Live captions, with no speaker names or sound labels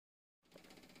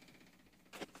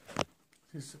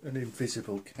This is an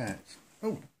invisible cat.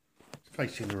 Oh, it's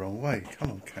facing the wrong way.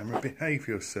 Come on, camera, behave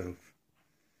yourself.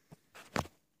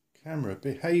 Camera,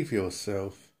 behave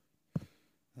yourself.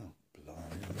 Oh, blimey.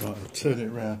 Right, I'll turn it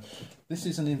around. This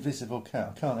is an invisible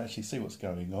cat. I can't actually see what's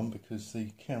going on because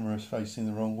the camera is facing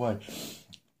the wrong way.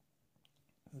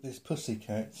 This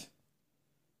pussycat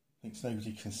thinks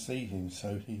nobody can see him,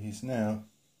 so he is now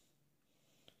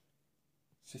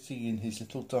sitting in his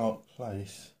little dark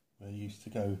place where he used to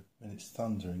go when it's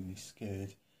thundering. He's scared.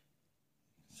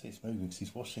 You can see it's moving because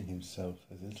he's washing himself.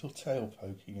 There's a little tail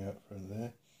poking out from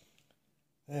there.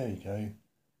 There you go.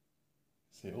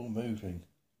 See it all moving.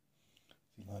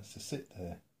 He likes to sit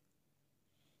there.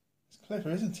 It's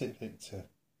clever, isn't it, Victor?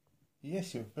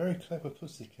 Yes, you're a very clever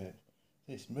pussycat.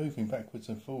 It's moving backwards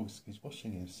and forwards because he's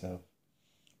washing himself.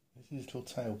 There's his little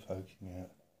tail poking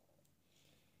out.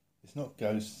 It's not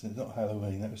ghosts, it's not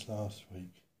Halloween, that was last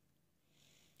week.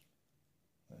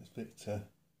 That was Victor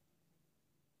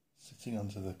sitting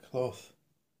under the cloth,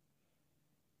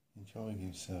 enjoying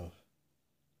himself.